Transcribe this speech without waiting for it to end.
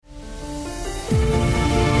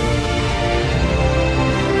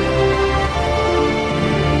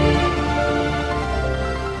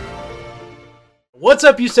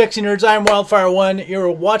What's up, you sexy nerds? I'm Wildfire1. You're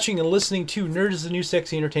watching and listening to Nerd is the New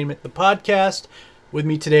Sexy Entertainment, the podcast. With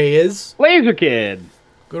me today is... Laser Kid.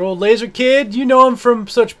 Good old Laser Kid. You know him from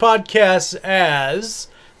such podcasts as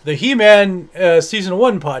the He-Man Season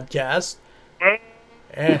 1 podcast.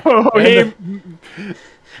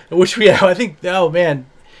 Which we have, I think, oh man.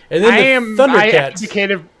 And then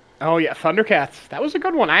Thundercats. Oh yeah, Thundercats. That was a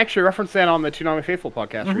good one. I actually referenced that on the Toonami Faithful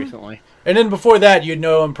podcast recently. And then before that, you'd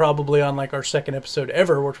know him probably on like our second episode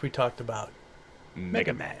ever, which we talked about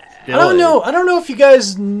Mega Man. I don't know if you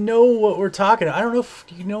guys know what we're talking about. I don't know if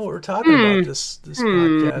you know what we're talking about this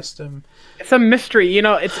podcast. It's a mystery. You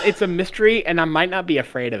know, it's a mystery, and I might not be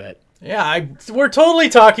afraid of it. Yeah, we're totally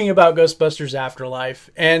talking about Ghostbusters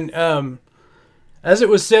Afterlife, and as it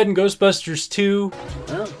was said in Ghostbusters 2.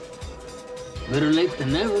 Well, better late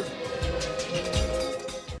than never.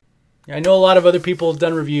 I know a lot of other people have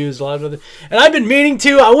done reviews, and I've been meaning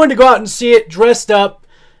to. I wanted to go out and see it dressed up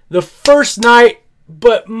the first night,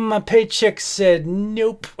 but my paycheck said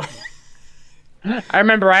nope. I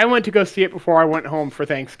remember I went to go see it before I went home for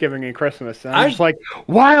Thanksgiving and Christmas, and I was like,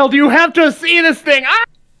 Wild, you have to see this thing!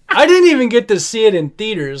 I didn't even get to see it in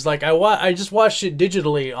theaters. Like I just watched it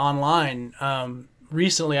digitally online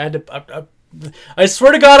recently. I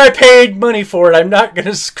swear to God, I paid money for it. I'm not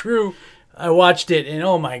gonna screw. I watched it, and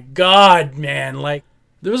oh my God, man! Like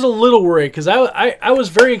there was a little worry because I was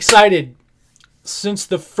very excited since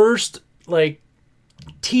the first like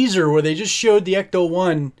teaser where they just showed the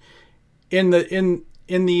Ecto-1 in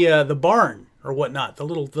the barn or whatnot, the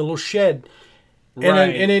little shed,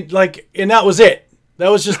 Right. and that was it. That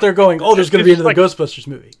was just they're going, oh, there's going to be another Ghostbusters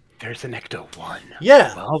movie. There's an Ecto-1.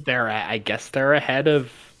 Yeah. Well, I guess they're ahead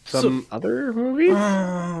of some other movies.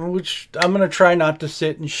 Which I'm going to try not to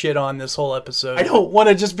sit and shit on this whole episode. I don't want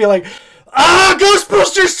to just be like,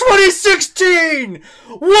 Ghostbusters 2016!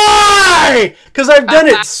 Why? Because I've done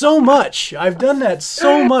it so much. I've done that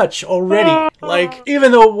so much already. Like,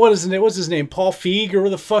 even though, what's his name? Paul Feig? Or where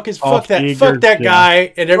the fuck is... Fuck that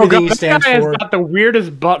guy and everything he stands for. That guy has got the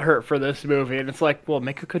weirdest butthurt for this movie. And it's like, well,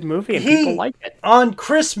 make a good movie and people like it. On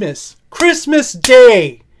Christmas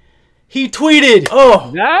Day, he tweeted...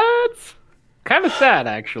 Oh. That's kind of sad,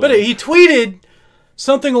 actually. But he tweeted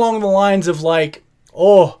something along the lines of like,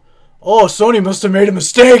 Sony must have made a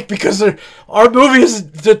mistake because our movie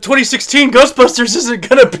the 2016 Ghostbusters isn't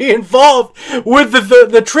going to be involved with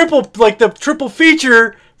the triple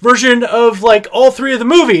feature version of like all three of the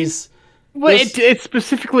movies. Well, it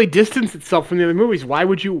specifically distanced itself from the other movies. Why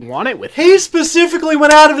would you want it with him? He specifically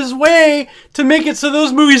went out of his way to make it so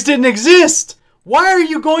those movies didn't exist. Why are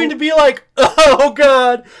you going to be like, oh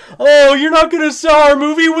God, you're not going to sell our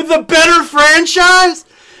movie with a better franchise?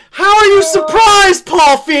 How are you surprised,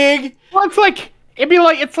 Paul Feig? Well, it's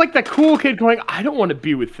like the cool kid going, I don't want to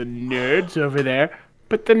be with the nerds over there,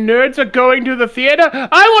 but the nerds are going to the theater.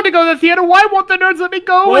 I want to go to the theater. Why won't the nerds let me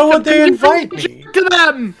go? Why won't they invite me? To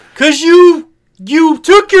them? Because you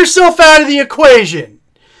took yourself out of the equation.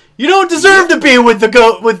 You don't deserve to be with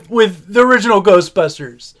the original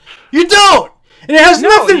Ghostbusters. You don't. And it has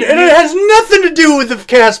nothing. And it has nothing to do with the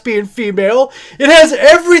cast being female. It has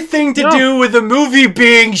everything to do with the movie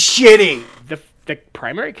being shitty. The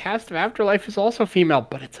primary cast of Afterlife is also female,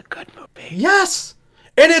 but it's a good movie. Yes,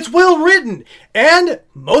 and it's well written, and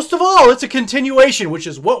most of all, it's a continuation, which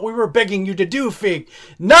is what we were begging you to do, Fig.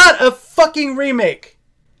 Not a fucking remake,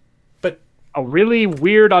 but a really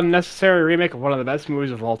weird, unnecessary remake of one of the best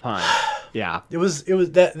movies of all time. Yeah, it was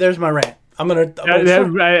that. There's my rant.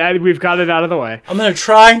 We've got it out of the way. I'm gonna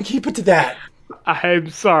try and keep it to that. I'm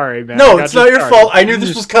sorry, man. No, it's not your fault. I knew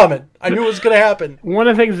this was coming. I knew it was going to happen. One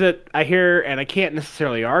of the things that I hear, and I can't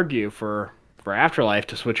necessarily argue for Afterlife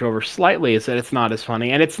to switch over slightly, is that it's not as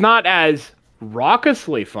funny. And it's not as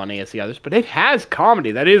raucously funny as the others, but it has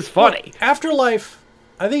comedy that is funny. Well, Afterlife,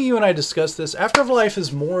 I think you and I discussed this. Afterlife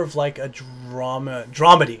is more of like a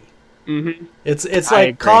dramedy. Mm-hmm. It's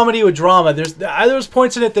like comedy with drama. There was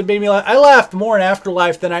points in it that made me laugh. I laughed more in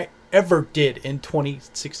Afterlife than I ever did in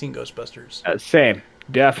 2016 Ghostbusters. Same.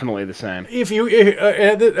 Definitely the same. If you,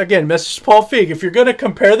 again, message Paul Feig, if you're going to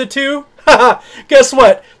compare the two, guess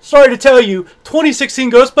what? Sorry to tell you,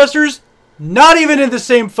 2016 Ghostbusters, not even in the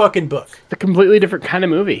same fucking book. It's a completely different kind of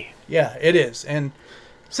movie. Yeah, it is. And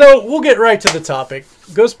so we'll get right to the topic.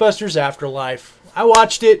 Ghostbusters Afterlife. I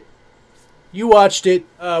watched it. You watched it.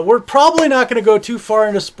 We're probably not going to go too far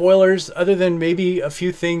into spoilers other than maybe a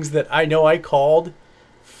few things that I know I called.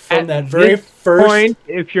 From that very first point,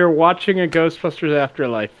 if you're watching a Ghostbusters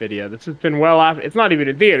Afterlife video, this has been well after. It's not even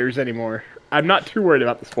in theaters anymore. I'm not too worried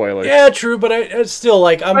about the spoilers. Yeah, true, but it's still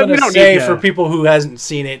like I'm going to say for people who hasn't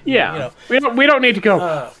seen it. Yeah, we don't need to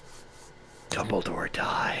go. Dumbledore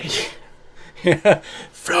died.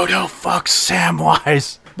 Frodo fucks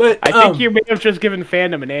Samwise. But I think you may have just given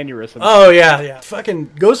fandom an aneurysm. Oh yeah. Fucking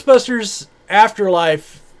Ghostbusters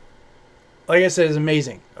Afterlife, like I said, is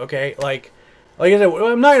amazing. Okay, like I said,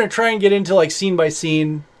 I'm not gonna try and get into like scene by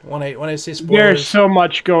scene when I say spoilers. There's so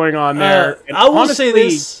much going on there. And I will honestly, say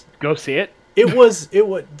this: go see it. it was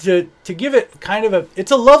to give it kind of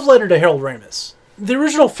it's a love letter to Harold Ramis. The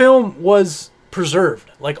original film was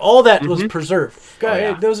preserved, like all that was preserved. God,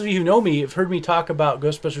 yeah. Those of you who know me have heard me talk about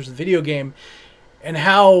Ghostbusters the video game and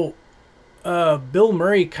how Bill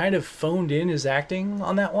Murray kind of phoned in his acting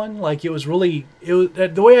on that one. Like it was the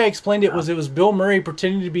way I explained it was Bill Murray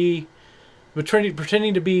pretending to be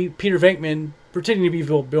Peter Venkman pretending to be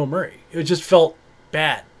Bill Murray. It just felt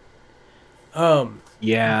bad.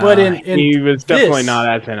 Yeah, but in he was definitely this- not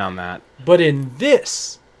as in on that. But in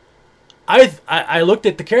this, I looked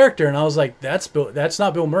at the character and I was like, that's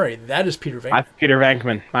not Bill Murray. That is Peter Venkman. That's Peter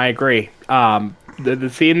Venkman. I agree. The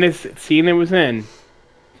scene it was in,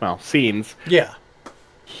 well, scenes. Yeah,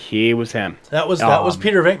 He was him. that was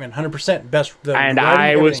Peter Venkman, 100% best. And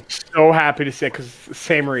I was so happy to see it because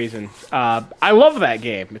same reason. I love that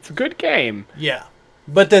game. It's a good game. yeah,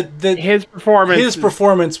 but His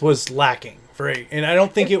performance was lacking. And I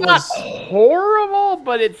don't think it not was horrible,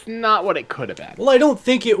 but it's not what it could have been. Well, I don't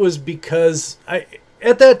think it was because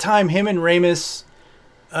at that time him and Ramis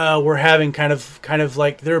were having kind of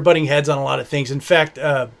like they were butting heads on a lot of things. In fact,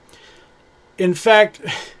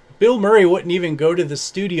 Bill Murray wouldn't even go to the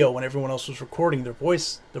studio when everyone else was recording their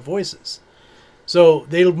voices. So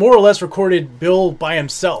they more or less recorded Bill by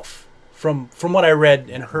himself from what I read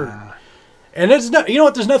and heard. And it's not, you know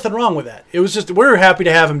what? There's nothing wrong with that. It was just we were happy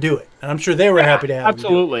to have him do it, and I'm sure they were happy to have him.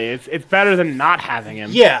 Absolutely, it's better than not having him.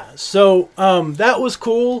 Yeah. So that was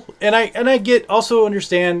cool, and I also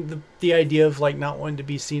understand the idea of like not wanting to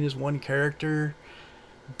be seen as one character,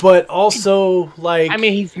 but also like I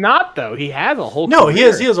mean, he's not though. He has a whole no,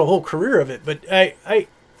 career. he has a whole career of it, but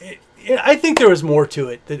I think there was more to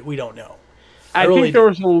it that we don't know. I really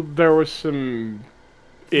think there was some.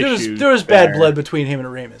 There was bad blood between him and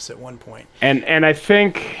Ramis at one point. And I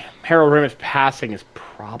think Harold Ramis passing is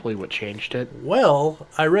probably what changed it. Well,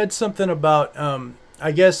 I read something about,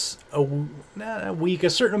 I guess, a week, a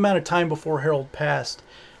certain amount of time before Harold passed.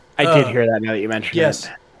 I did hear that now that you mentioned it. Yes.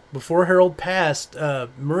 Before Harold passed,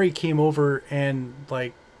 Murray came over and,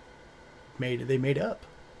 like, they made up.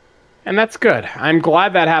 And that's good. I'm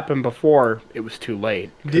glad that happened before it was too late.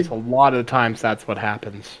 Because a lot of the times that's what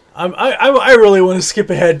happens. I really want to skip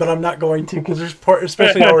ahead, but I'm not going to because there's part,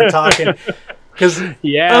 especially while we're talking. Because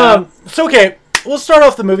it's okay. We'll start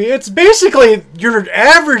off the movie. It's basically your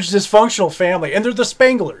average dysfunctional family, and they're the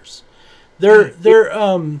Spanglers. They're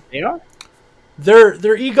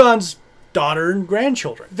Egon's daughter and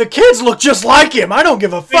grandchildren. The kids look just like him. I don't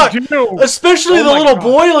give a fuck. Especially the little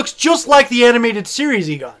boy looks just like the animated series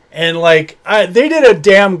Egon. And like they did a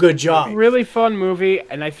damn good job. Really fun movie,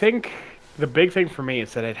 and I think the big thing for me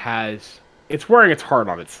is that it's wearing its heart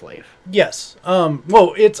on its sleeve. Yes.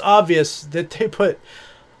 Well, it's obvious that they put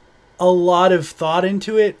a lot of thought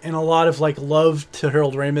into it and a lot of like love to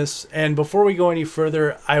Harold Ramis. And before we go any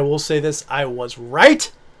further, I will say this: I was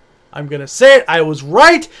right. I'm gonna say it. I was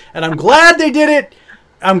right, and I'm glad they did it.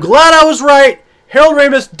 I'm glad I was right. Harold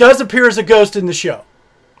Ramis does appear as a ghost in the show.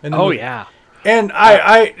 Yeah. And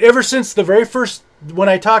I ever since the very first, when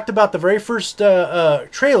I talked about the very first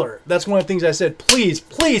trailer, that's one of the things I said, please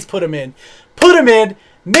put him in. Put him in,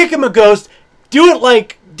 make him a ghost, do it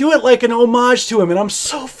like an homage to him, and I'm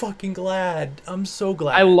so fucking glad. I'm so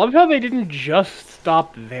glad. I love how they didn't just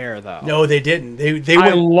stop there, though. No, they didn't.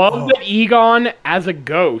 I love that Egon, as a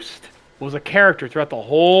ghost, was a character throughout the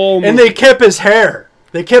whole movie. And they kept his hair.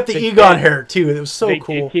 They kept the Egon hair, too. It was so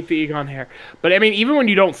cool. They keep the Egon hair. But, I mean, even when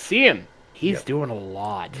you don't see him, he's doing a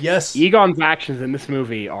lot. Yes. Egon's actions in this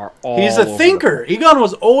movie are all He's a thinker. Egon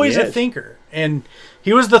was always a thinker. And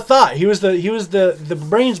he was the thought. He was the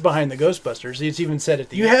brains behind the Ghostbusters. He's even said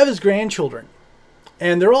it. You have his grandchildren.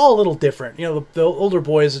 And they're all a little different. You know, the older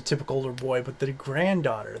boy is a typical older boy, but the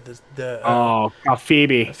granddaughter,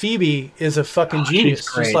 Phoebe. Phoebe is a fucking genius,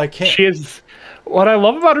 just like him. What I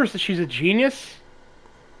love about her is that she's a genius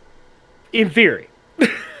in theory.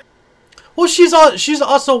 Well, she's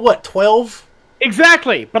also what, 12?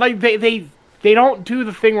 Exactly, but they don't do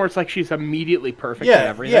the thing where it's like she's immediately perfect at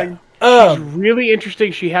everything. Yeah. She's really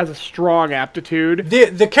interesting. She has a strong aptitude.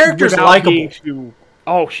 The character's likable.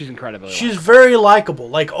 She's incredibly. She's very likable.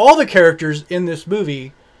 Like all the characters in this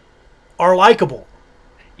movie are likable.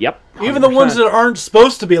 Yep. 100%. Even the ones that aren't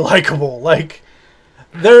supposed to be likable, like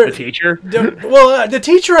the teacher. The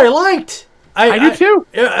teacher I liked. I do too.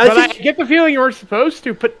 I I get the feeling you weren't supposed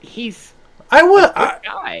to, but he's I would. a good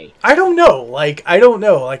guy. I don't know. Like, I don't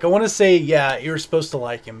know. Like, I want to say, yeah, you were supposed to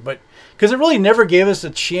like him, but because it really never gave us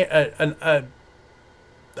a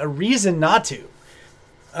reason not to.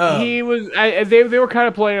 He was. They were kind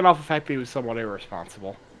of playing off the fact that he was somewhat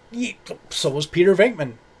irresponsible. So was Peter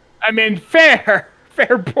Venkman. I mean, fair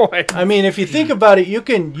point. I mean, if you think about it, you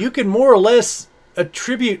can more or less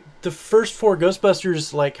attribute the first four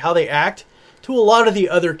Ghostbusters, like how they act, to a lot of the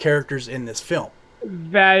other characters in this film.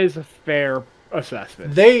 That is a fair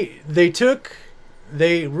assessment. They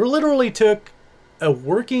literally took a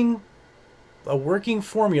working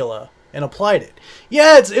formula and applied it.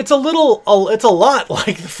 Yeah, it's a lot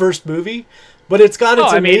like the first movie, but it's got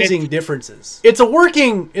its amazing differences. It's a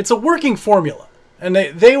working formula, and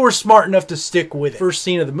they were smart enough to stick with it. First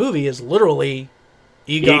scene of the movie is literally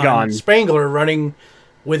Egon Spangler running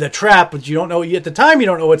with a trap, but you don't know at the time. You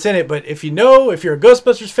don't know what's in it, but if you're a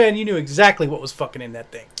Ghostbusters fan, you knew exactly what was fucking in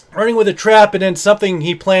that thing. Running with a trap, and then something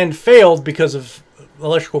he planned failed because of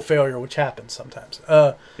electrical failure, which happens sometimes.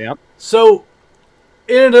 Yep. So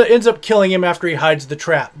it ends up killing him after he hides the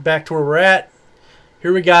trap. Back to where we're at.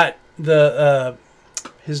 Here we got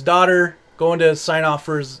his daughter going to sign off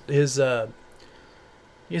for his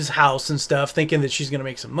house and stuff, thinking that she's going to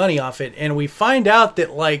make some money off it, and we find out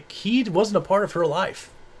that like he wasn't a part of her life.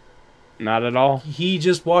 Not at all. He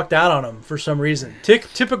just walked out on him for some reason.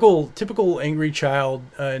 Typical angry child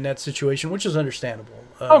in that situation, which is understandable.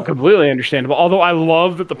 Completely understandable. Although I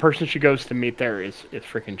love that the person she goes to meet there is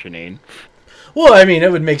freaking Janine. Well, I mean,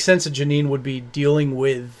 it would make sense that Janine would be dealing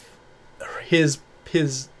with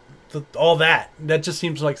all that. That just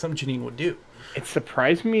seems like something Janine would do. It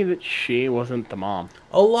surprised me that she wasn't the mom.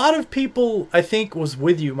 A lot of people, I think, was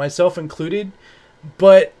with you, myself included,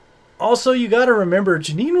 but also you got to remember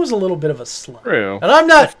Janine was a little bit of a slut. True. And I'm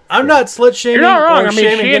not slut shaming. You're not wrong. Or I mean,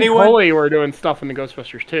 shaming she anyone. and Tully were doing stuff in the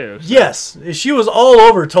Ghostbusters too. So. Yes, she was all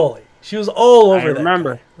over Tully. She was all over. I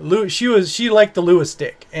remember. She liked the Lewis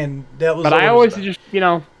stick, and that was. But I always just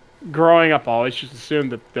growing up, always just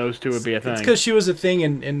assumed that those two would be a thing. It's because she was a thing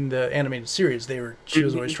in the animated series. She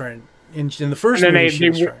was always trying. In the first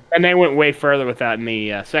movie, and they went way further with that in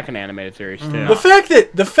the second animated series too.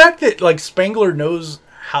 The fact that like Spangler knows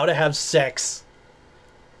how to have sex,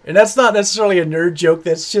 and that's not necessarily a nerd joke.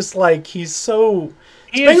 That's just like Spangler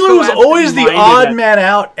was always the odd man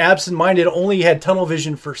out, absent-minded, only had tunnel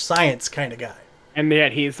vision for science kind of guy. And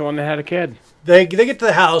yet he's the one that had a kid. They get to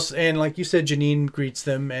the house, and like you said, Janine greets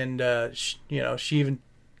them, and she even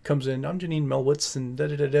comes in. I'm Janine Melwitz, and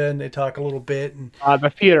and they talk a little bit. And the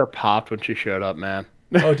theater popped when she showed up, man.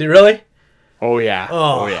 Oh, did it really? Oh yeah.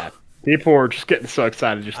 Oh yeah. People were just getting so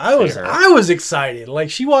excited just to see her. I was excited. Like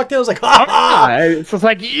she walked in, I was like, ha ha! So it's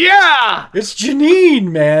like, yeah, it's Janine,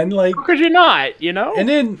 man. Like, how could you not? And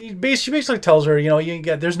then she basically tells her,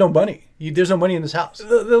 there's no money. There's no money in this house.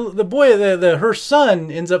 The boy, her son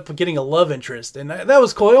ends up getting a love interest, and that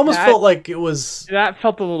was cool. It almost felt like it was. That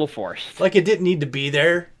felt a little forced. Like it didn't need to be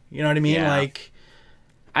there. You know what I mean? Yeah. Like,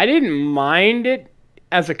 I didn't mind it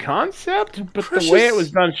as a concept, but the way it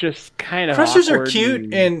was done is just kind of Crushers are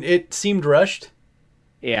cute, and it seemed rushed.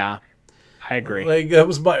 Yeah, I agree. Like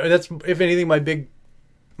that's if anything my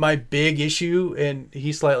big issue, and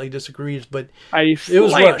he slightly disagrees, but it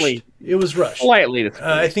was rushed. It was rushed. Slightly.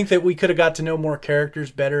 I think that we could have got to know more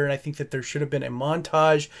characters better, and I think that there should have been a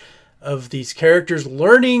montage of these characters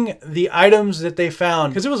learning the items that they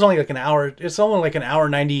found, because it was only like an hour. It's only like an hour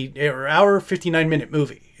 90 or hour 59-minute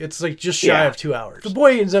movie. It's like just shy of 2 hours. The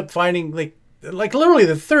boy ends up finding like literally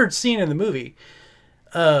the third scene in the movie,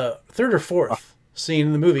 third or fourth scene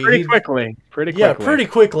in the movie. Pretty quickly. Yeah, pretty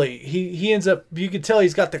quickly. He ends up. You could tell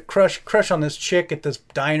he's got the crush on this chick at this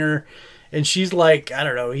diner, and she's like, I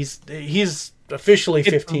don't know. He's officially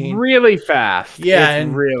 15. It's really fast. Yeah, it's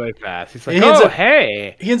really fast. He's like,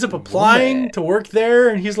 hey. He ends up applying to work there,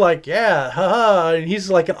 and he's like, yeah, haha. And he's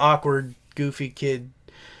like an awkward, goofy kid.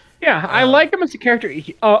 Yeah, I like him as a character.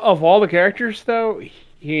 Of all the characters, though,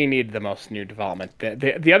 he needed the most new development.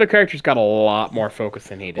 The other characters got a lot more focus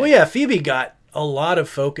than he did. Well, yeah, Phoebe got a lot of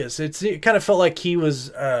focus. It kind of felt like he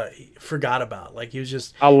was forgot about. Like he was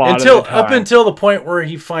just up until the point where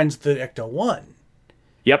he finds the Ecto-1.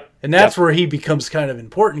 Yep. And that's where he becomes kind of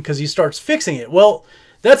important, because he starts fixing it. Well,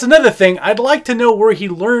 that's another thing. I'd like to know where he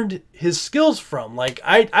learned his skills from. Like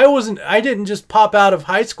I didn't just pop out of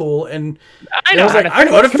high school and I know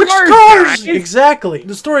how to fix cars. Exactly.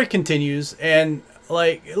 The story continues, and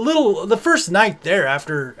like the first night there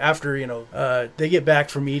after they get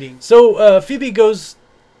back from eating. So Phoebe goes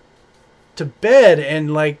to bed,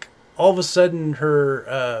 and like all of a sudden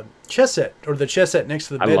her chess set, or the chess set next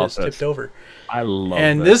to the I bed, love is this. tipped over. I love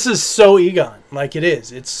And this is so Egon, like it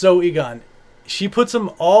is. It's so Egon. She puts them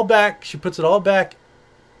all back. She puts it all back.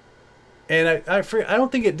 And I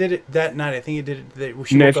don't think it did it that night. I think it did it.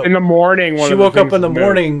 She woke up in the morning. she woke up in the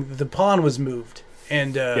morning. The pawn was moved,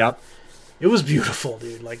 and Yep. it was beautiful,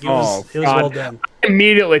 dude. Like it Oh, was God. well done. I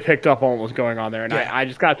immediately picked up on what was going on there, and Yeah. I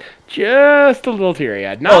just got just a little teary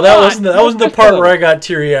eyed. Oh, that wasn't the part where I got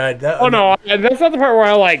teary eyed. Oh no, that's not the part where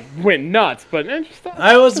I like went nuts. But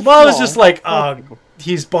I was just like, oh,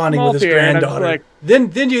 he's bonding Small with his tear, and I'm just granddaughter. like- Then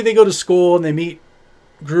they go to school and they meet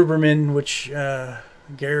Gruberman, which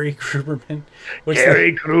Gary Gruberman,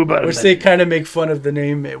 which they kind of make fun of the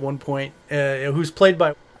name at one point. Who's played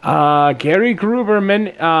by Gary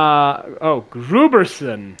Gruberman.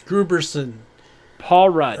 Gruberson. Gruberson. Paul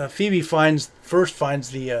Rudd. Phoebe finds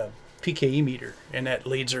the PKE meter, and that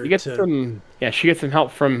leads her She gets to. she gets some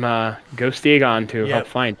help from Ghost Egon to Yep. help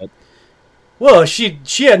find it. Well, she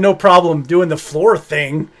had no problem doing the floor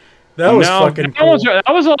thing. That was fucking cool. That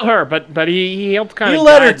was all her, but he helped kind of. He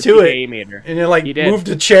led her guide the to it. PKE meter. And it He did. moved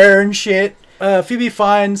a chair and shit. Phoebe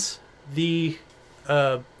finds the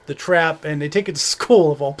trap, and they take it to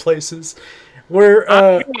school of all places, where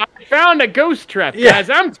I found a ghost trap, Yeah. guys.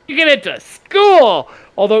 I'm taking it to school.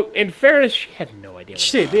 Although, in fairness, she had no idea.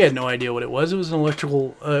 they had no idea what it was. It was an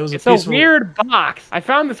electrical. It was It's a piece a weird box. I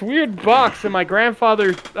found this weird box in my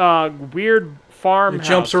grandfather's weird farm. It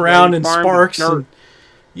jumps around and sparks. And,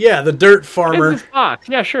 yeah, the dirt What farmer. is this box?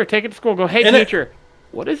 Yeah, sure. Take it to school. Go, hey, And teacher.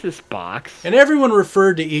 What is this box? And everyone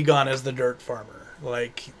referred to Egon as the dirt farmer.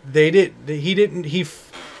 Like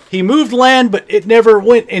he moved land, but it never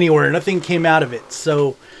went anywhere. Nothing came out of it.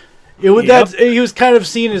 So he was kind of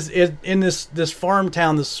seen as in this farm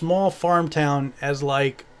town, this small farm town, as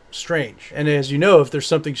like strange. And as you know, if there's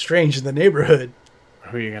something strange in the neighborhood,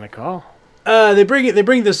 Who are you gonna call? they bring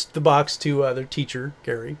the box to their teacher,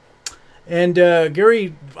 Gary. And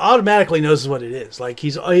Gary automatically knows what it is. Like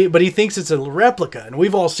but he thinks it's a replica, and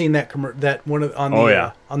we've all seen that that one on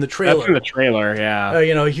the on the trailer. That's in the trailer, yeah.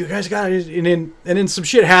 You guys got it, and then some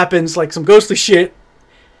shit happens, like some ghostly shit,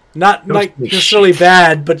 not like necessarily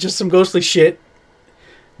bad, but just some ghostly shit.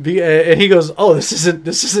 And he goes, "Oh, this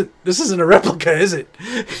isn't a replica, is it?"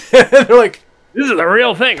 And they're like, This is the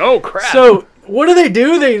real thing. Oh crap! so what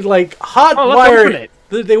do? They like hot let's wire open it.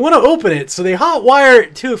 They want to open it, so they hot wire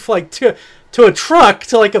it to a truck,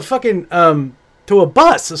 to like a fucking to a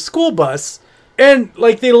bus, a school bus, and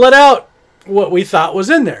like they let out what we thought was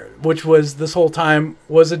in there, which was this whole time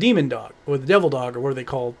was a demon dog, or the devil dog, or what are they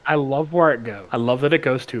called? I love where it goes. I love that it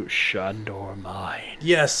goes to Shandor Mine.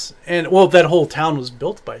 Yes, and well, that whole town was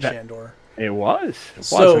built by Shandor. It was.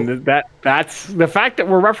 So- and that's the fact that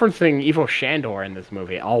we're referencing Evil Shandor in this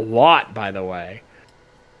movie a lot, by the way,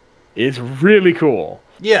 is really cool.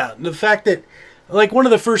 Yeah, the fact that, like, one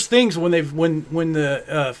of the first things when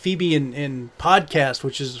the Phoebe in podcast,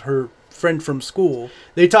 which is her friend from school,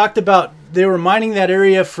 they talked about they were mining that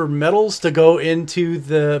area for metals to go into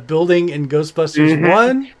the building in Ghostbusters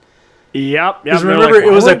 1. Yep. Because remember,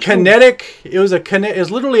 it was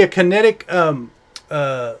literally a kinetic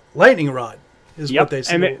lightning rod, is what they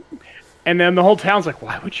said. And then the whole town's like,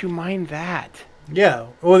 why would you mine that? Yeah,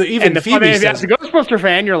 well, even And the Phoebe funny, as says a Ghostbuster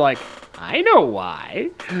fan, you're like, I know why.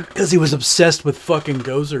 because he was obsessed with fucking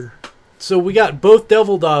Gozer. So we got both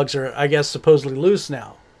devil dogs are, I guess, supposedly loose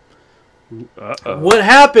now. What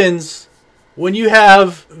happens when you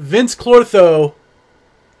have Vince Clortho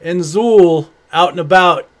and Zool out and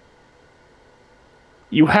about?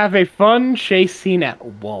 You have a fun chase scene at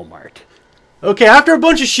Walmart. Okay, after a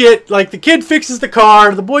bunch of shit, like the kid fixes the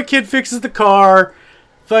car, the boy kid fixes the car,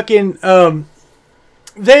 fucking,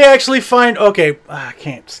 they actually find, okay, I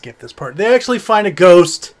can't skip this part. They actually find a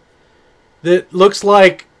ghost that looks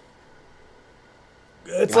like,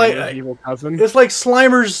 it's like, evil cousin, it's like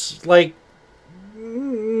Slimer's, like,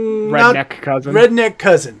 redneck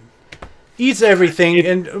cousin. Eats everything,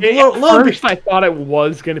 and first I thought it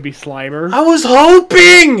was going to be Slimer. I was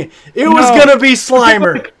hoping it was gonna be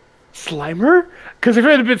Slimer. Slimer? Because if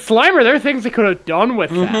it had been Slimer, there are things they could have done with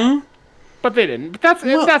that. But they didn't. But that's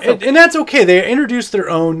okay. And that's okay. They introduced their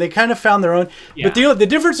own. They kind of found their own. Yeah. But the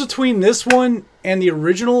difference between this one and the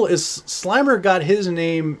original is Slimer got his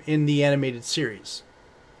name in the animated series.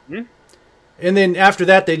 And then after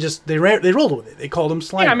that, they rolled with it. They called him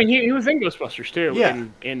Slimer. Yeah, I mean, he was in Ghostbusters too. Yeah.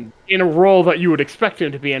 In a role that you would expect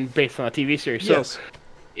him to be in based on a TV series. So Yes.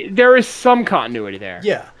 there is some continuity there.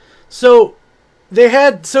 Yeah. So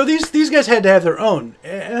these guys had to have their own.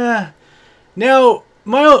 Now,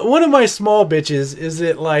 one of my small bitches is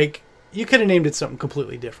that, like, you could have named it something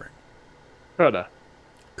completely different. Coulda.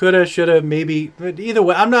 Coulda, shoulda, maybe. But either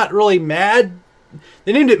way, I'm not really mad.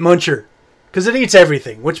 They named it Muncher because it eats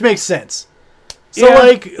everything, which makes sense. So,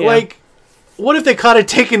 like, what if they caught it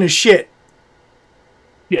taking a shit?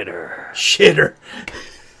 Shitter.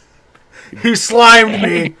 Who slimed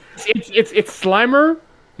me? It's Slimer,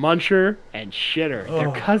 Muncher, and Shitter.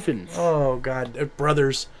 They're cousins. Oh God, they're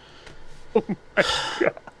brothers. Oh my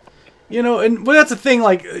God. You know, and that's the thing.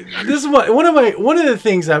 Like, this is one of the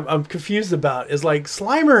things I'm confused about is like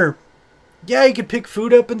Slimer. Yeah, he could pick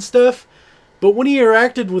food up and stuff, but when he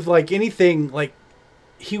interacted with like anything, like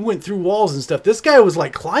he went through walls and stuff. This guy was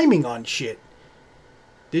like climbing on shit.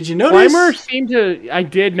 Did you notice? Slimer seemed to. I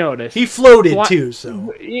did notice. He floated too.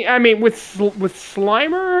 So I mean, with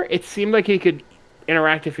Slimer, it seemed like he could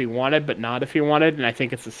interact if he wanted, but not if he wanted, and I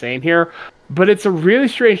think it's the same here. But it's a really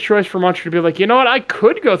strange choice for Muncher to be like, you know what? I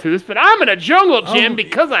could go through this, but I'm in a jungle gym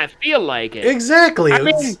because I feel like it. Exactly. I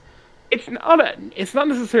mean, it's not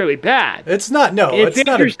necessarily bad. It's not. No, it's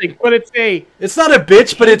interesting, but it's not a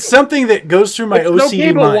bitch, but it's something that goes through my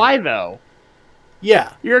OCD mind. Why though?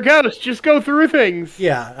 Yeah. You're a ghost. Just go through things.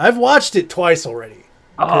 Yeah. I've watched it twice already.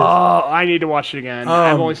 Oh, I need to watch it again.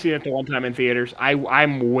 I've only seen it the one time in theaters.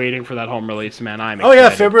 I'm waiting for that home release, man. I'm excited. Oh,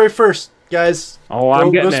 yeah. February 1st, guys.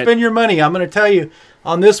 I'm getting it. Go spend your money. I'm going to tell you,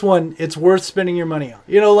 on this one, it's worth spending your money on.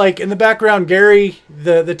 You know, like, in the background, Gary,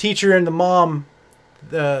 the teacher, and the mom,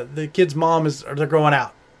 the kid's mom, they're going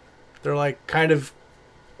out. They're, like, kind of...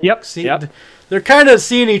 Yep. They're kind of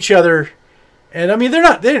seeing each other. And I mean, they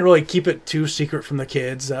didn't really keep it too secret from the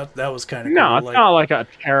kids. That was kind of no, cool. It's not like a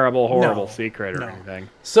terrible, horrible secret or anything.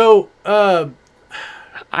 So, I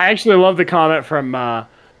actually love the comment from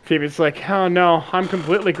Phoebe. It's like, oh no, I'm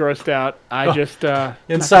completely grossed out. I just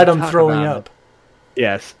inside I'm throwing up.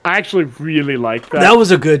 Yes, I actually really liked that. That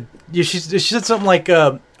was a good. She said something like,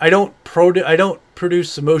 I don't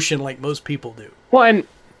produce emotion like most people do. Well, and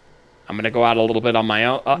I'm going to go out a little bit on my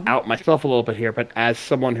own, out myself a little bit here, but as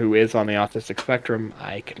someone who is on the autistic spectrum,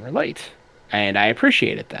 I can relate, and I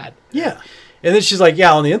appreciated that. Yeah, and then she's like,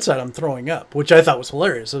 "Yeah, on the inside, I'm throwing up," which I thought was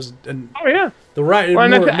hilarious. Oh yeah, the right, well,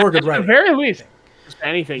 more good writing. At the very least,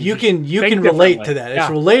 anything you can relate to that. It's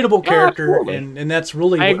a relatable character, and that's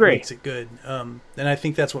really what makes it good. And I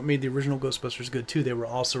think that's what made the original Ghostbusters good too. They were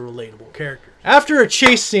also relatable characters. After a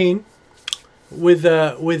chase scene with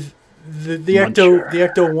the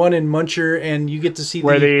Ecto 1 and Muncher, and you get to see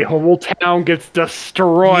where the whole town gets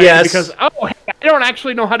destroyed because I don't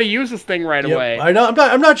actually know how to use this thing right away. I know.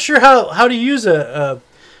 I'm not sure how to use a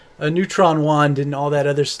neutron wand and all that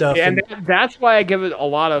other stuff. Yeah, and that's why I give it a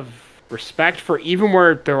lot of respect for, even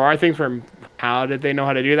where there are things from how did they know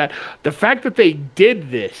how to do that. The fact that they did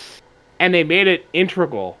this and they made it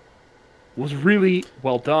integral was really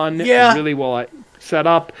well done. Yeah, really well set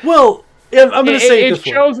up. Well. Yeah, I'm going to say it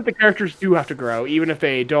shows that the characters do have to grow, even if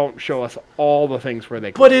they don't show us all the things where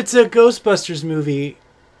they. But it's a Ghostbusters movie.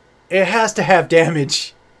 It has to have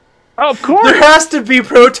damage. Oh, of course, there has to be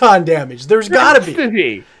proton damage. There's got to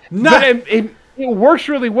be. But it works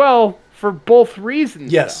really well for both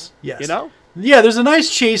reasons. Yes, though, yes. You know. Yeah, there's a nice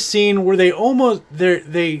chase scene where they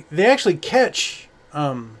actually catch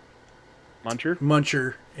Muncher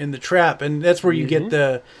in the trap, and that's where you get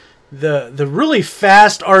the really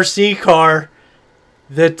fast RC car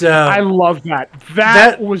that I love that.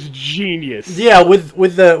 That was genius. Yeah,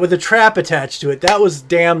 with the trap attached to it. That was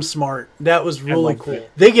damn smart. That was really cool. It.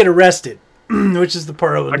 They get arrested, which is the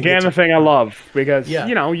part of it. Again, the thing I love, because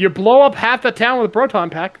you blow up half the town with a proton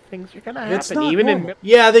pack, things are gonna happen. It's not normal.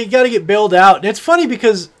 They got to get bailed out. And it's funny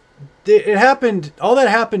because it happened. All that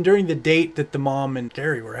happened during the date that the mom and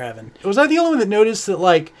Gary were having. Was I the only one that noticed that,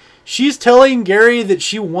 like, she's telling Gary that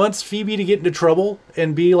she wants Phoebe to get into trouble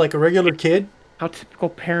and be like a regular kid? How typical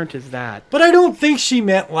parent is that? But I don't think she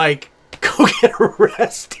meant, like, go get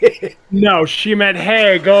arrested. No, she meant,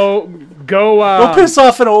 hey, go piss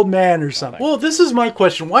off an old man or something. Well, this is my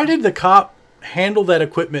question. Why did the cop handle that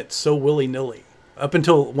equipment so willy-nilly? Up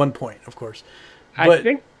until one point, of course. I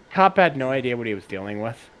think cop had no idea what he was dealing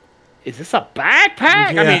with. Is this a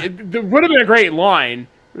backpack? Yeah. I mean, it would have been a great line.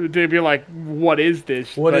 They'd be like, what is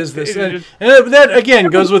this? What is this? And that, again,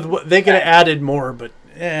 goes with what they could have added more, but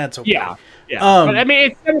it's okay. Yeah. But I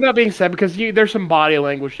mean, it's never that being said, because there's some body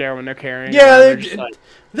language there when they're carrying. Yeah,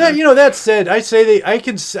 that said, I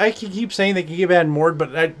can keep saying they can give add more,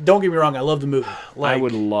 but don't get me wrong, I love the movie. I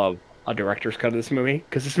would love a director's cut of this movie,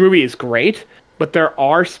 because this movie is great, but there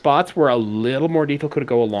are spots where a little more detail could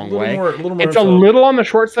go a long way. It's a little on the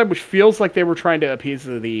short side, which feels like they were trying to appease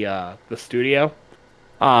the studio.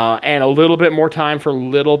 And a little bit more time for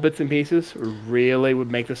little bits and pieces really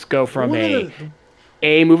would make this go from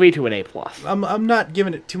A movie to an A+. I'm not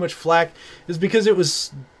giving it too much flack, is because it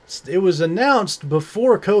was announced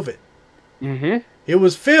before COVID. Mm-hmm. It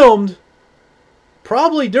was filmed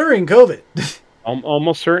probably during COVID.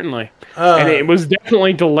 Almost certainly. And it was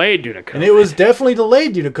definitely delayed due to COVID. And it was definitely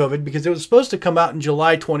delayed due to COVID because it was supposed to come out in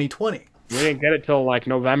July 2020. We didn't get it till like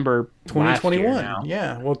November 2021.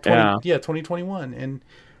 Yeah. Well, 2021.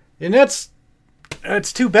 And that's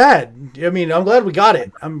too bad. I mean, I'm glad we got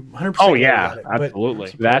it. I'm 100% Oh glad yeah, we got it,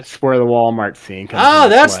 absolutely. That's where the Walmart scene comes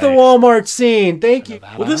that's the play. Walmart scene. Thank you.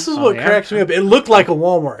 Well, this is what cracks me up. It looked like a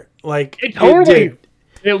Walmart. Like It totally. did.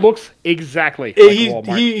 It looks exactly like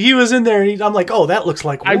Walmart. He was in there, and I'm like, oh, that looks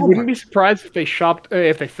like Walmart. I wouldn't be surprised if they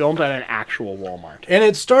filmed at an actual Walmart. And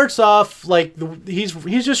it starts off like he's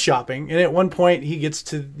just shopping, and at one point he gets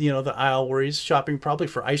to the aisle where he's shopping probably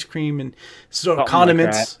for ice cream and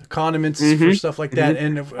condiments for stuff like that.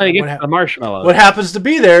 And He gets the marshmallows. what happens to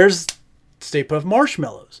be there is Stay Puft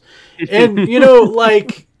Marshmallows, and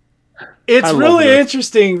like it's really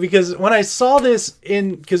interesting because when I saw this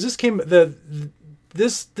because this came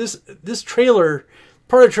this trailer.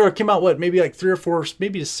 Part of the trailer came out, maybe like 3 or 4,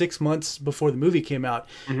 maybe 6 months before the movie came out.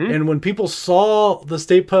 And when people saw the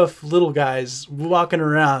Stay Puft little guys walking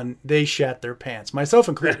around, they shat their pants, myself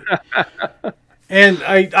included. And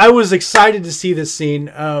I was excited to see this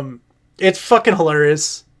scene. It's fucking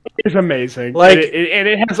hilarious. It's amazing. Like, and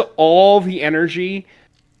it has all the energy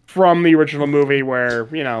from the original movie where,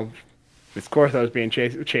 it's Corthos being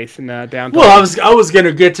chasing down. Well, I was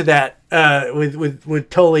gonna get to that with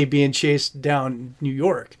Tully being chased down New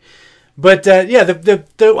York, but I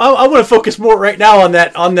want to focus more right now on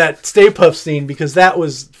that Stay Puft scene because that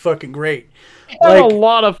was fucking great. I had a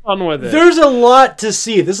lot of fun with it. There's a lot to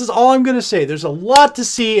see. This is all I'm gonna say. There's a lot to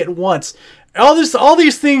see at once. All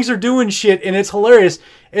these things are doing shit, and it's hilarious.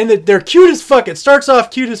 And they're cute as fuck. It starts off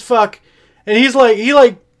cute as fuck, and he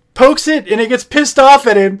pokes it, and it gets pissed off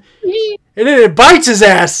at him, and then it bites his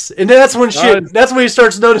ass, and that's when he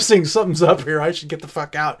starts noticing something's up here. I should get the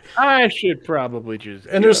fuck out. I should probably just.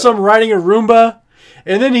 And there's some riding a Roomba,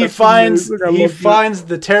 and then he finds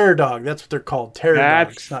the terror dog. That's what they're called, terror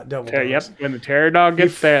dogs, not devil dogs. Yep. When the terror dog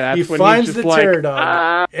gets there, that's when finds he's the just terror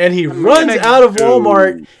dog, and he runs out of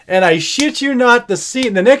Walmart. And I shit you not,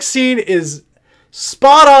 the next scene is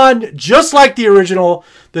spot on, just like the original.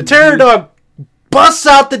 The terror dog busts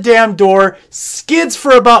out the damn door, skids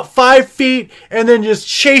for about 5 feet, and then just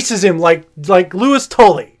chases him like Louis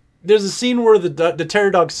Tully. There's a scene where the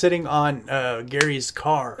terror dog's sitting on Gary's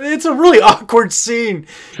car. It's a really awkward scene,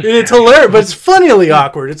 and it's hilarious, but it's funnily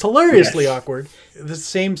awkward. It's hilariously awkward. The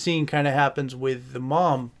same scene kind of happens with the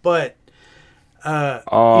mom, but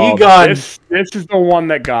Egon. This is the one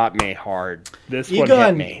that got me hard.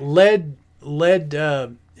 Egon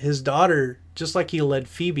led his daughter, just like he led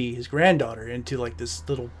Phoebe, his granddaughter, into like this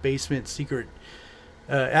little basement secret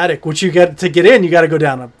attic, which you got to get in. You got to go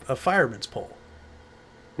down a fireman's pole,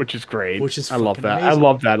 which is great. I love that. amazing. I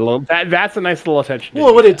love that. That's a nice little attention.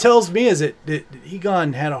 Well, what it tells me is that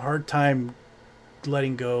Egon had a hard time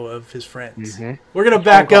letting go of his friends. We're gonna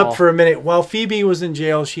back up for a minute. While Phoebe was in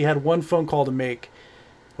jail, she had one phone call to make.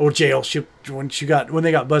 When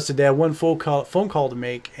they got busted, they had one phone call to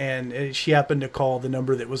make, and she happened to call the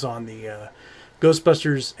number that was on the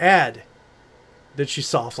Ghostbusters ad that she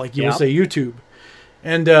saw, like you would say YouTube,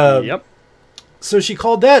 and so she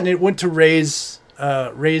called that, and it went to raise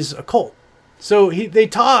a cult. So they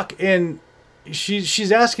talk, and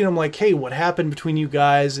she's asking him like, "Hey, what happened between you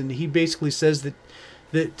guys?" And he basically says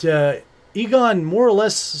that Egon more or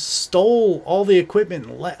less stole all the equipment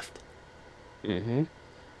and left.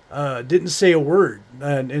 Didn't say a word,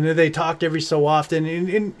 and they talked every so often,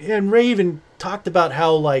 and Ray even talked about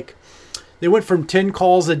how like they went from 10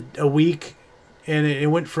 calls a week, and it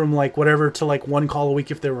went from like whatever to like 1 call a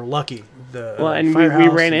week if they were lucky. And we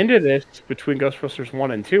ran into this between Ghostbusters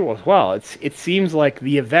 1 and 2 as well. It seems like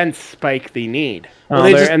the events spike the need.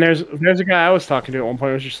 And there's a guy I was talking to at one point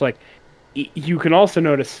who was just like, you can also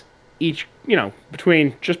notice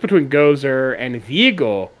between Gozer and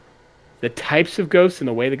Vigo, the types of ghosts and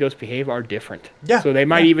the way the ghosts behave are different. Yeah. So they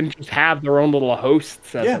might even just have their own little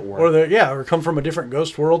hosts, as it were. Or come from a different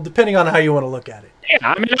ghost world, depending on how you want to look at it. Yeah,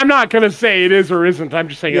 I mean, I'm not going to say it is or isn't. I'm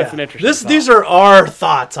just saying that's an interesting thought. These are our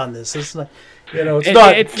thoughts on this. It's not, it's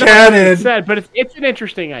not canon. But it's an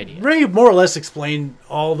interesting idea. Ray more or less explained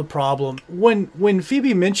all the problem. When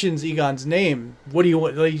Phoebe mentions Egon's name, what do you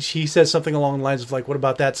want? Like, he says something along the lines of like, "What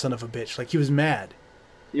about that son of a bitch?" Like he was mad.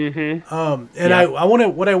 I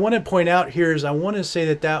want to point out here is I want to say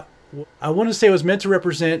it was meant to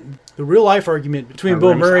represent the real life argument between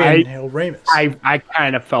Bill Murray and Harold Ramis. I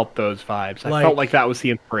kind of felt those vibes. I felt like that was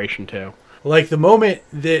the inspiration too. Like the moment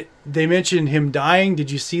that they mentioned him dying,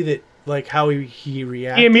 did you see that? Like how he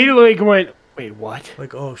reacted? He immediately went, "Wait, what?"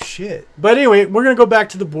 Like, oh shit. But anyway, we're gonna go back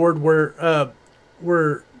to the board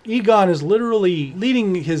where Egon is literally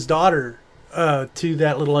leading his daughter to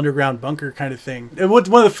that little underground bunker kind of thing. And one of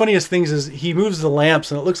the funniest things is he moves the lamps,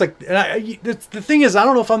 and it looks like. And the thing is, I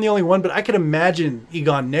don't know if I'm the only one, but I could imagine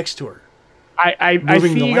Egon next to her. I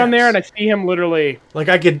moving see the Egon there, lamps. and I see him literally. Like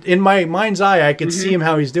I could, in my mind's eye, I could see him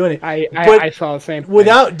how he's doing it. I saw the same thing.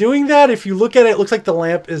 Without doing that, if you look at it, it looks like the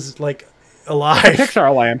lamp is like alive.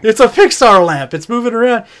 Pixar lamp. It's a Pixar lamp. It's moving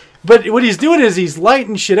around. But what he's doing is he's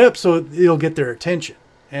lighting shit up so it'll get their attention.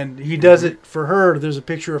 And he does it for her. There's a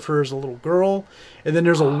picture of her as a little girl. And then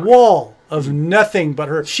there's a wall of nothing but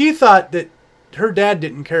her. She thought that her dad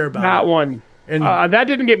didn't care about That her. one. And That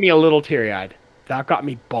didn't get me a little teary-eyed. That got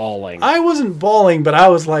me bawling. I wasn't bawling, but I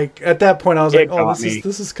was like, at that point, I was like, It oh, got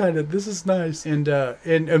this is nice. And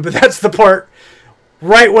but that's the part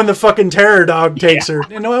right when the fucking terror dog takes her.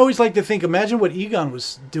 And I always like to think, imagine what Egon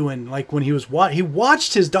was doing, like when he was he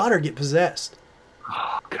watched his daughter get possessed.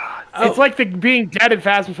 Oh God! It's like being dead in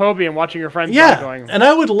Phasmophobia and watching your friends going. And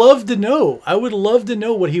I would love to know. I would love to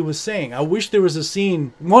know what he was saying. I wish there was a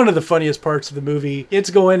scene. One of the funniest parts of the movie. Kids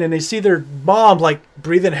go in and they see their mom like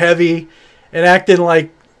breathing heavy and acting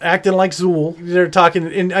like Zool. They're talking,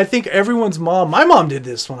 and I think everyone's mom. My mom did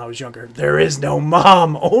this when I was younger. There is no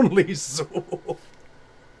mom, only Zool.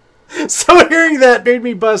 So hearing that made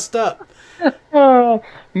me bust up.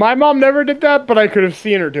 My mom never did that, but I could have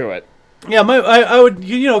seen her do it. Yeah, I would,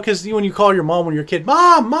 because when you call your mom when you're a kid,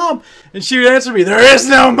 Mom, and she would answer me, there is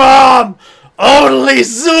no mom, only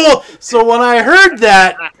Zool. So when I heard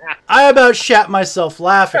that, I about shat myself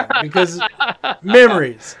laughing because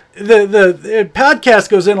memories. The podcast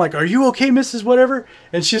goes in like, are you okay, Mrs. Whatever?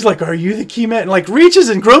 And she's like, are you the key man? And like reaches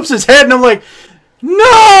and gropes his head, and I'm like,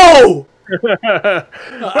 no! I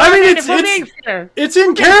mean, it's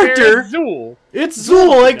in character. Zool. It's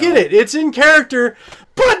Zool, I get it. It's in character,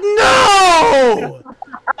 but no!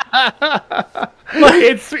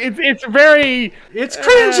 It's very... It's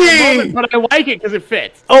cringy! But I like it because it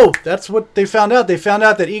fits. Oh, that's what they found out. They found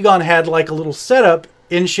out that Egon had like a little setup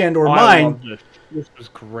in Shandor I Mine. love this. This was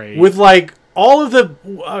great. With like all of the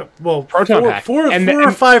proton packs.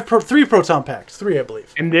 Three proton packs, 3 I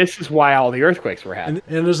believe. And this is why all the earthquakes were happening.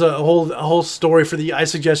 And there's a whole story for I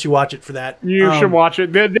suggest you watch it for that. You should watch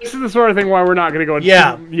it. This is the sort of thing why we're not going to go into.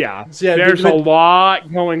 Yeah. There's a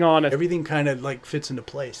lot going on. Everything kind of like fits into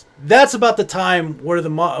place. That's about the time where the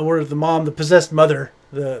mom, the possessed mother,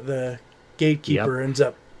 the gatekeeper ends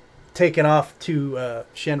up taken off to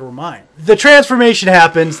Shandor Mine. The transformation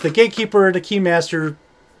happens. The gatekeeper, the keymaster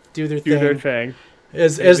do their thing.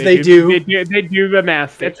 As they do. They do the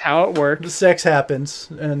math. That's how it works. The sex happens,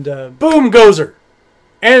 and boom, Gozer.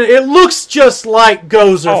 And it looks just like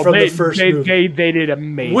Gozer from the first movie. They did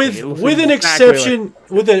amazing. With an exception,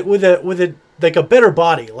 with a like a better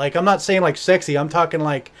body. Like I'm not saying like sexy. I'm talking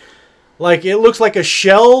like it looks like a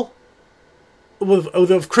shell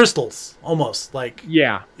of crystals almost. Like the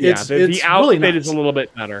outfit really nice. is a little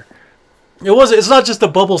bit better. It's not just a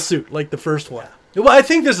bubble suit like the first one. Well, I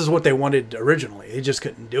think this is what they wanted originally. They just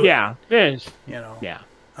couldn't do it. Yeah. Yeah.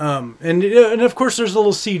 And of course there's a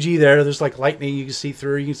little CG there. There's like lightning you can see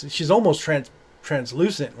through. You can see, she's almost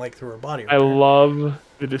translucent like through her body. I love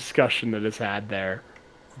the discussion that is had there.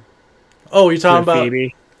 Oh, you're talking about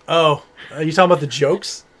Phoebe. Oh, are you talking about the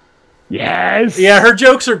jokes? Yes. Yeah, her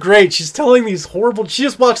jokes are great. She's telling these horrible. She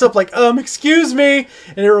just walks up like, excuse me,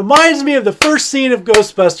 and it reminds me of the first scene of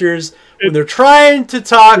Ghostbusters when they're trying to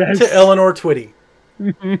talk to Eleanor Twitty.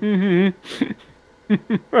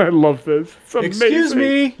 I love this. It's amazing. Excuse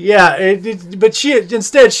me. Yeah, but she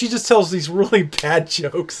just tells these really bad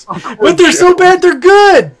jokes. But they're so bad, they're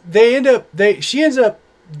good. She ends up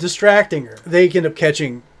distracting her. They end up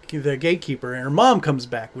catching the gatekeeper, and her mom comes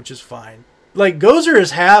back, which is fine. Like Gozer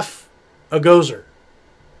is half a Gozer.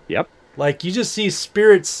 Yep. Like you just see a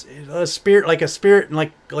spirit in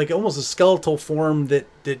like almost a skeletal form that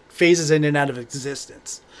phases in and out of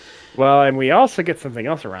existence. Well, and we also get something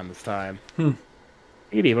else around this time. We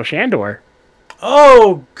get Evil Shandor.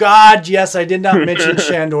 Oh God, yes, I did not mention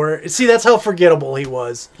Shandor. See, that's how forgettable he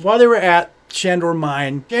was. While they were at Shandor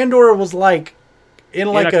Mine, Shandor was like in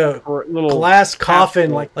like a little glass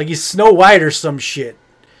coffin, like he's Snow White or some shit.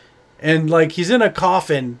 And like he's in a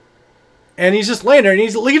coffin, and he's just laying there, and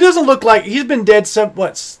he doesn't look like he's been dead. It's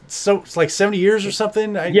like 70 years or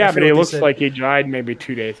something. But he looks like he died maybe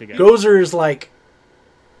 2 days ago. Gozer is like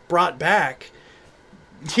brought back.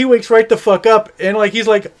 He wakes right the fuck up, and like he's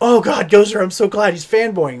like, "Oh God, Gozer, I'm so glad." He's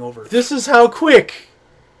fanboying over. This is how quick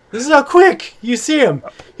This is how quick you see him.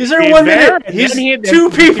 He's there He's 1 there, minute. and He's then two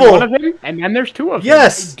there's people. one of him, and then there's two of them.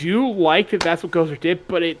 Yes. I do like that that's what Gozer did,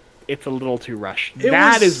 but it's a little too rushed. It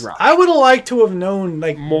That was- is rushed. I would have liked to have known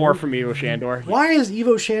like More from Evo Shandor. Why is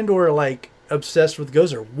Evo Shandor like obsessed with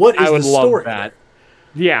Gozer? What is I would the love story? that.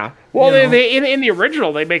 Yeah. Well, You know? they in the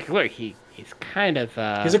original, they make it look he's kind of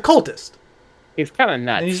He's a cultist, he's kind of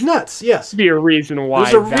nuts. and he's nuts. Yes, be a reason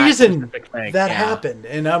why. there's a that reason specific thing. that Yeah. happened,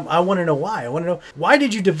 and I want to know why. I want to know why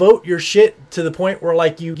did you devote your shit to the point where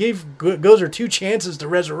like you gave Gozer 2 chances to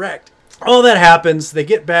resurrect. All that happens. They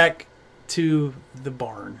get back to the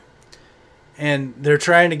barn, and they're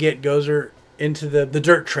trying to get Gozer into the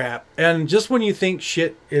dirt trap. And just when you think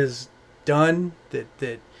shit is done,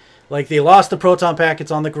 that like they lost the proton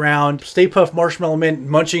packets on the ground, Stay Puft Marshmallow Man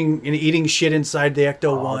munching and eating shit inside the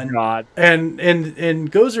Ecto One. Oh God. And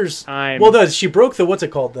Gozer's I'm- she broke the what's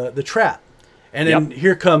it called, the trap, and then Yep.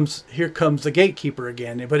 here comes the gatekeeper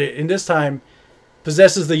again, but in this time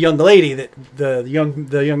possesses the young lady that the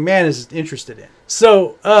young man is interested in.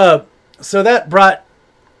 So that brought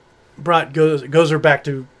Gozer back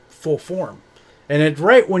to full form, and it's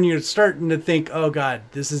right when you're starting to think, oh God,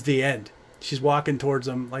 this is the end. She's walking towards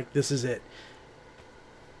him like this is it.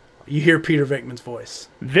 You hear Peter Venkman's voice.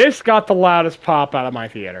 This got the loudest pop out of my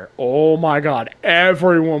theater. Oh my God.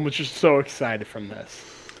 Everyone was just so excited from this.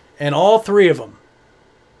 And all 3 of them,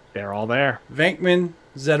 They're all there. Venkman,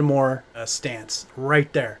 Zeddemore, Stantz,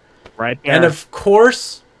 right there. Right there. And of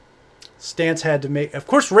course, Ray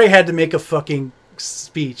had to make a fucking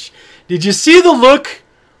speech. Did you see the look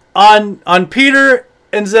on Peter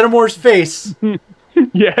and Zeddemore's face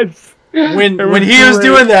yes. when It was he was great.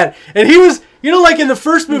 doing that? And he was, like in the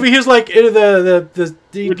first movie, he was like he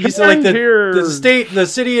said like the state, the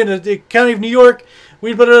city, and the county of New York.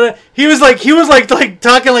 He was like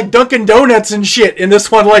talking like Dunkin' Donuts and shit in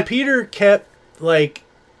this one. Like Peter kept like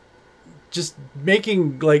just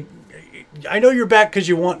making like, I know you're back because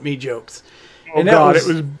you want me jokes. Oh And God,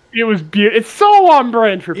 it was beautiful. It's so on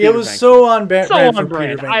brand for Peter It was Venkman. so on brand So for on Peter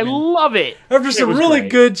brand. Venkman. I love it. After It some was really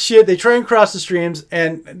great. good shit, they try and cross the streams,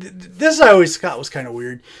 and this I always thought was kind of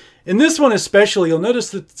weird. In this one especially, you'll notice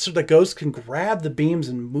that the ghost can grab the beams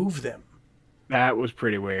and move them. That was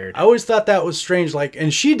pretty weird. I always thought that was strange. Like,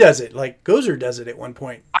 and she does it. Like Gozer does it at one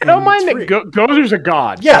point. I don't and mind it's that free. Gozer's a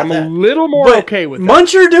god. Yeah, I'm a that- little more But okay with that.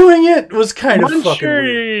 Muncher doing it was kind of fucking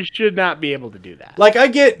weird. Muncher should not be able to do that. Like I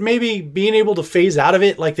get maybe being able to phase out of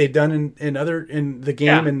it, like they've done in the game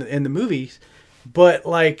Yeah. and in the movies, but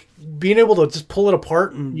like being able to just pull it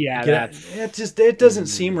apart and Yeah, get it doesn't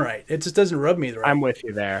seem right. It just doesn't rub me the right. I'm with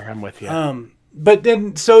you there. I'm with you. But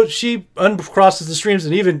then so she uncrosses the streams,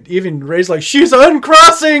 and even Ray's like, she's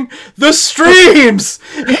uncrossing the streams.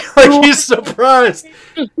 Like he's surprised.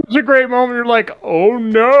 It's a great moment. You're like, oh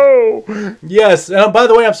no. Yes, and by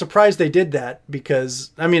the way, I'm surprised they did that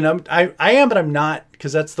because I mean I am, but I'm not,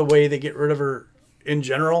 because that's the way they get rid of her in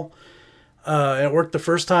general. And it worked the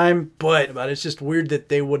first time, but it's just weird that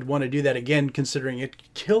they would want to do that again, considering it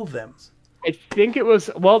could kill them. I think it was,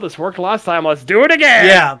 well, this worked last time. Let's do it again.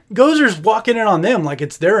 Yeah, Gozer's walking in on them like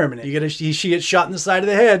it's their imminent. She gets shot in the side of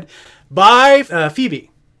the head by Phoebe,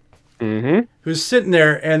 who's sitting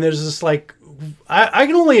there, and there's this like, I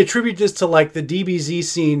can only attribute this to like the DBZ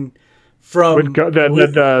scene from With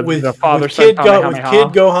the father with son Kid Kamehameha.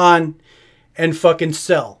 Gohan and fucking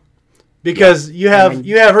Cell, because you have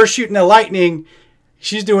her shooting the lightning,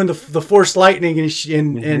 she's doing the force lightning,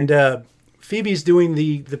 and Phoebe's doing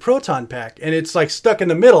the proton pack, and it's like stuck in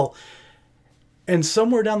the middle, and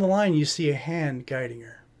somewhere down the line you see a hand guiding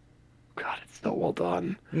her. God, it's so well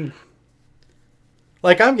done.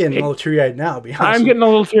 Like I'm getting a little teary-eyed now. To be honest, I'm getting a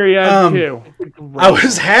little teary-eyed too. I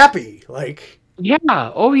was happy. Like Yeah.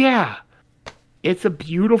 Oh yeah. It's a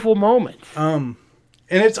beautiful moment. and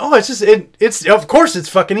it's of course it's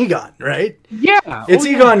fucking Egon, right? Yeah. It's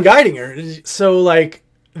Egon guiding her. So like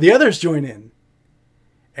the others join in.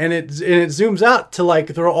 And it zooms out to like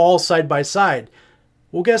they're all side by side.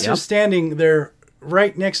 Well, guess who's standing there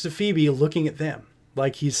right next to Phoebe looking at them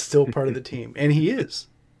like he's still part of the team, and he is.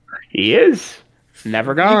 He is.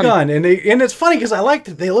 Never gone. Egon, and it's funny because I liked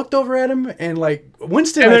it. They looked over at him, and like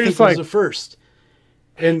Winston, And I they're think just was like- the first.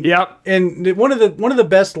 And Yep. and one of the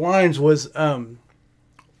best lines was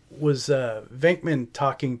Venkman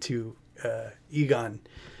talking to Egon.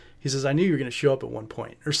 He says, "I knew you were going to show up at one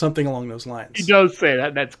point," or something along those lines. He does say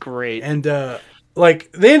that. That's great. And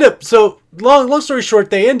like they end up, so long story short,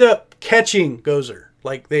 they end up catching Gozer.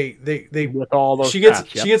 Like they With all those she gets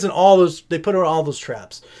traps, yep. she gets in all those, they put her in all those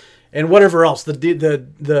traps, and whatever else,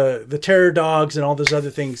 the terror dogs and all those other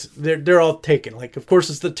things, they're all taken. Like, of course,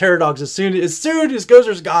 it's the terror dogs. As soon as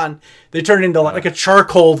Gozer's gone, they turn into like a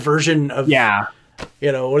charcoal version of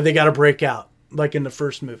or they got to break out like in the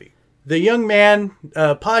first movie. The young man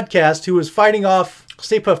podcast who was fighting off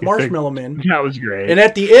Stay Puft Marshmallow Man. That was great. And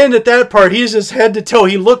at the end, at that part, he's just head to toe.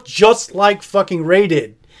 He looked just like fucking Ray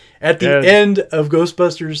did at the end of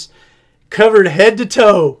Ghostbusters, covered head to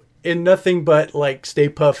toe in nothing but like Stay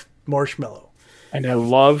Puft Marshmallow. And I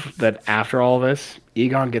love that after all this,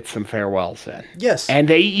 Egon gets some farewells in. Yes. And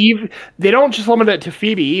they don't just limit it to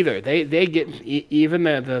Phoebe either. They get even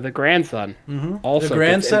the grandson also. The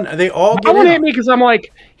grandson, they all get that one in. hit me because I'm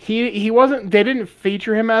like, he wasn't. They didn't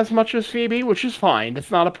feature him as much as Phoebe, which is fine.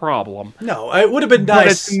 It's not a problem. No, it would have been nice.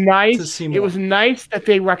 But it's nice. To see more. It was nice that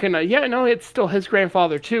they recognize. Yeah, no, it's still his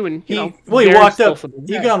grandfather too. And he Darren's walked still up. something.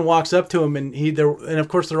 Egon walks up to him, and and of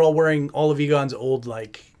course they're all wearing all of Egon's old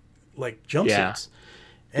like jumpsuits. Yeah.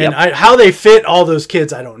 And how they fit all those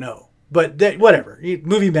kids, I don't know. But whatever.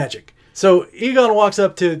 Movie magic. So Egon walks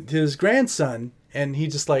up to his grandson, and he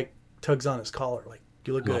just, like, tugs on his collar. Like,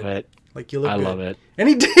 you look good. Love it. Like, you look good. I love it. And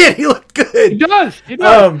he did. He looked good. He does. He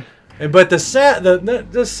does. But the sad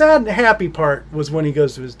and happy part was when he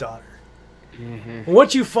goes to his daughter. And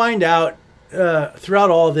what you find out throughout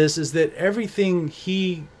all of this is that everything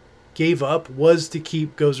he gave up was to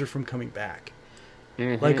keep Gozer from coming back.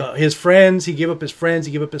 Like his friends, he gave up his friends,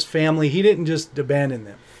 he gave up his family. He didn't just abandon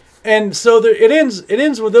them. And so it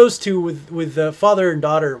ends with those two with father and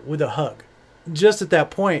daughter with a hug. Just at that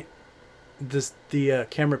point, the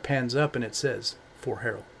camera pans up and it says, "For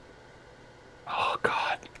Harold." Oh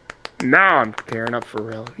God! Now I'm tearing up for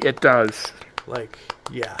real. It does. Like,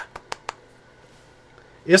 yeah.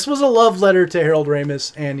 This was a love letter to Harold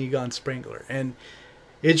Ramis and Egon Spengler, and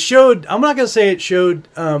it showed. I'm not gonna say it showed.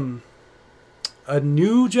 A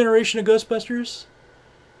new generation of Ghostbusters,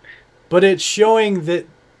 but it's showing that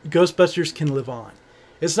Ghostbusters can live on.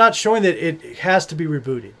 It's not showing that it has to be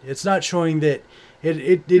rebooted. It's not showing that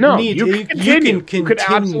it needs. You can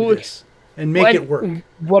continue this and make it work.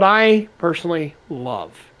 What I personally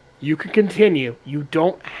love, you can continue. You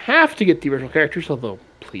don't have to get the original characters, although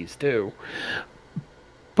please do.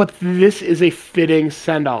 But this is a fitting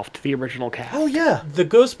send-off to the original cast. Oh yeah, the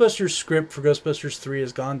Ghostbusters script for Ghostbusters 3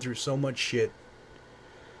 has gone through so much shit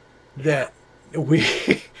that we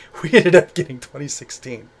ended up getting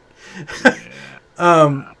 2016.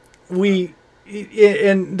 And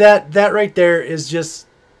that right there is just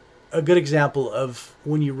a good example of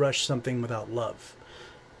when you rush something without love.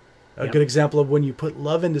 A good example of when you put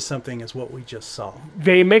love into something is what we just saw.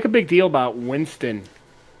 They make a big deal about Winston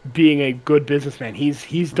being a good businessman.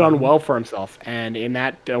 He's done well for himself, and in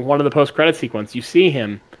that one of the post-credit sequence, you see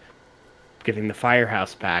him getting the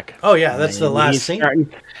firehouse back. Oh yeah, that's the last scene.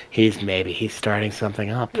 He's starting something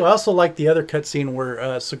up. I also like the other cutscene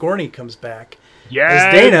where Sigourney comes back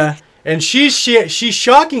as Dana, and she's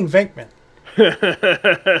shocking Venkman. This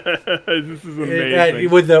is amazing.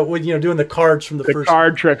 With doing the cards from the first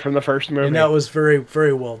card trick from the first movie, and that was very,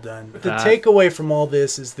 very well done. The takeaway from all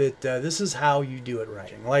this is that this is how you do it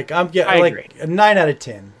right. Like I agree. A 9 out of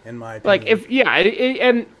 10 in my opinion. Like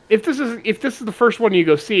if this is the first one you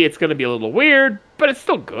go see, it's going to be a little weird, but it's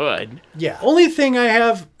still good. Yeah. Only thing I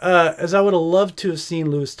have is I would have loved to have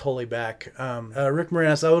seen Louis Tully back. Rick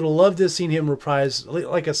Moranis, I would have loved to have seen him reprise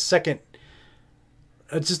like a second.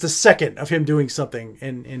 Just a second of him doing something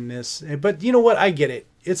in this. But you know what? I get it.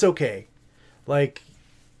 It's okay. Like,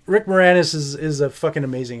 Rick Moranis is a fucking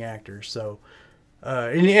amazing actor. So,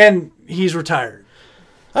 and he's retired.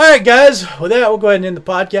 All right, guys. With that, we'll go ahead and end the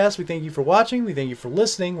podcast. We thank you for watching. We thank you for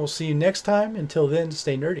listening. We'll see you next time. Until then,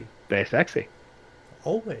 stay nerdy. Stay sexy.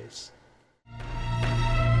 Always.